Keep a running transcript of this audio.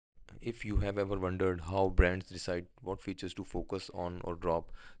If you have ever wondered how brands decide what features to focus on or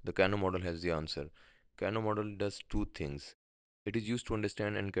drop, the Kano model has the answer. Kano model does two things. It is used to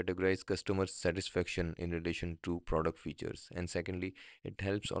understand and categorize customer satisfaction in relation to product features. And secondly, it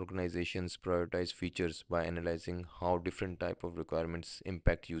helps organizations prioritize features by analyzing how different type of requirements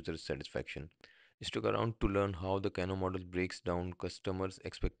impact user satisfaction. Stick around to learn how the Kano model breaks down customers'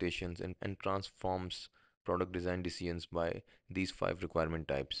 expectations and transforms product design decisions by these five requirement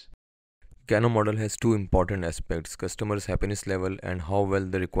types. Kano model has two important aspects: customer's happiness level and how well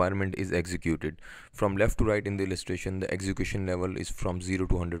the requirement is executed. From left to right in the illustration, the execution level is from 0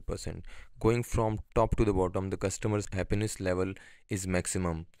 to 100%. Going from top to the bottom, the customer's happiness level is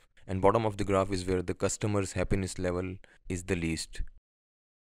maximum, and bottom of the graph is where the customer's happiness level is the least.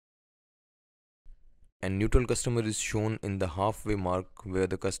 And neutral customer is shown in the halfway mark where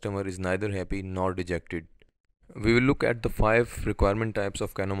the customer is neither happy nor dejected. We will look at the five requirement types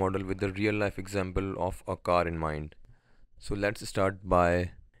of Kano model with the real life example of a car in mind. So let's start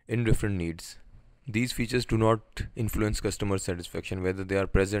by indifferent needs. These features do not influence customer satisfaction. Whether they are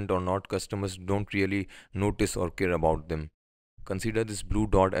present or not, customers don't really notice or care about them. Consider this blue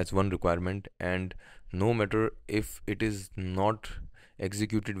dot as one requirement, and no matter if it is not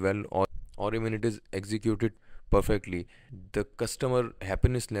executed well or even it is executed perfectly, the customer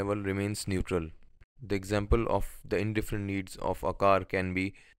happiness level remains neutral. The example of the indifferent needs of a car can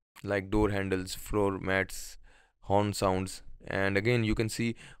be like door handles, floor mats, horn sounds. And again, you can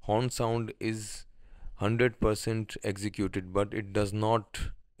see horn sound is 100% executed, but it does not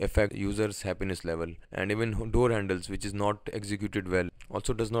affect user's happiness level. And even door handles, which is not executed well,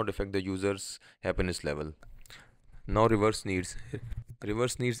 also does not affect the user's happiness level. Now, reverse needs.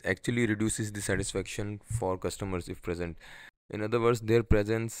 Reverse needs actually reduces the satisfaction for customers if present. In other words, their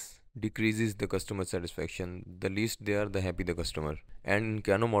presence decreases the customer satisfaction. The least they are, the happy the customer. And in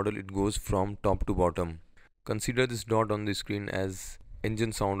Kano model, it goes from top to bottom. Consider this dot on the screen as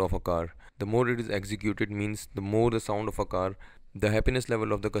engine sound of a car. The more it is executed means the more the sound of a car, the happiness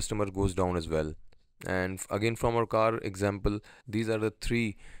level of the customer goes down as well. And again, from our car example, these are the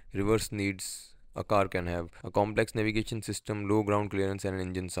three reverse needs a car can have: a complex navigation system, low ground clearance, and an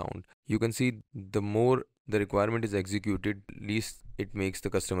engine sound. You can see the more the requirement is executed, least it makes the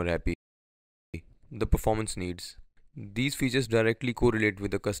customer happy. The performance needs. These features directly correlate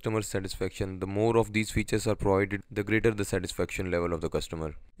with the customer satisfaction. The more of these features are provided, the greater the satisfaction level of the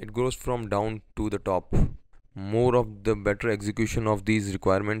customer. It goes from down to the top. More of the better execution of these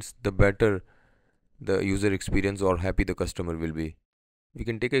requirements, the better the user experience or happy the customer will be. We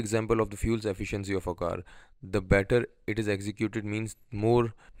can take an example of the fuel efficiency of a car. The better it is executed means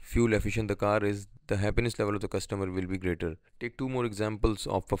more fuel efficient the car is, the happiness level of the customer will be greater. Take two more examples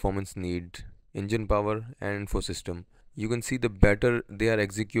of performance need: engine power and info system. You can see the better they are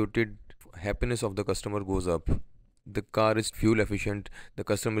executed, happiness of the customer goes up. The car is fuel efficient, the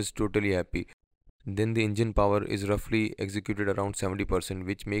customer is totally happy. Then the engine power is roughly executed around 70%,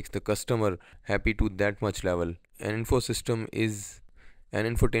 which makes the customer happy to that much level. An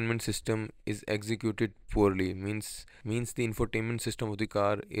infotainment system is executed poorly, means the infotainment system of the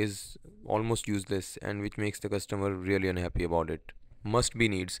car is almost useless, and which makes the customer really unhappy about it. Must be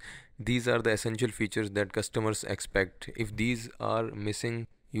needs. These are the essential features that customers expect. If these are missing,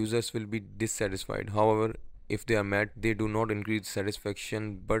 users will be dissatisfied. However, if they are met, they do not increase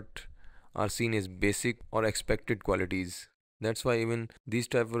satisfaction but are seen as basic or expected qualities. That's why even these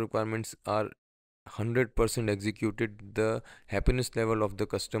type of requirements are 100% executed, the happiness level of the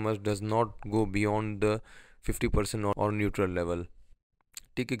customers does not go beyond the 50% or neutral level.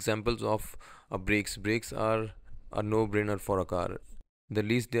 Take examples of brakes. Brakes are a no-brainer for a car. The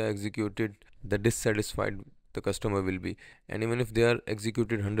least they are executed, the dissatisfied the customer will be. And even if they are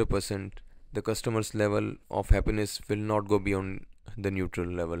executed 100%, the customer's level of happiness will not go beyond the neutral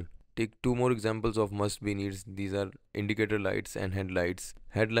level. Take two more examples of must be needs. These are indicator lights and headlights.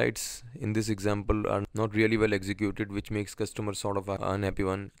 Headlights in this example are not really well executed, which makes customer sort of a unhappy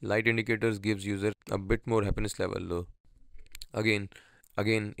one. Light indicators gives user a bit more happiness level though. Again,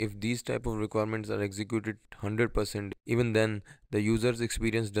 if these type of requirements are executed 100%, even then the user's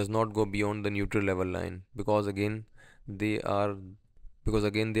experience does not go beyond the neutral level line, because again they are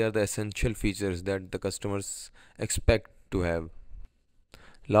the essential features that the customers expect to have.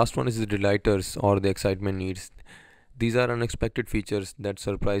 Last one is the delighters or the excitement needs. These are unexpected features that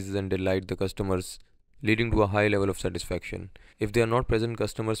surprises and delight the customers, leading to a high level of satisfaction. If they are not present,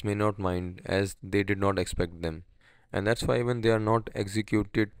 customers may not mind as they did not expect them. And that's why even they are not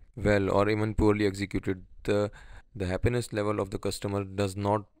executed well or even poorly executed, the happiness level of the customer does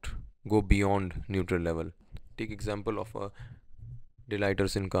not go beyond neutral level. Take example of a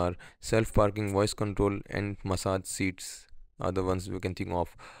delighters in car. Self parking, voice control, and massage seats are the ones we can think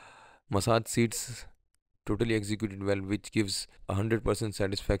of. Massage seats totally executed well, which gives 100%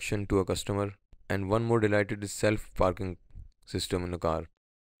 satisfaction to a customer. And one more delighted is self parking system in a car.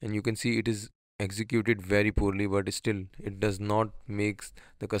 And you can see it is executed very poorly, but still it does not make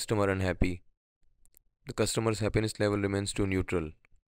the customer unhappy. The customer's happiness level remains too neutral.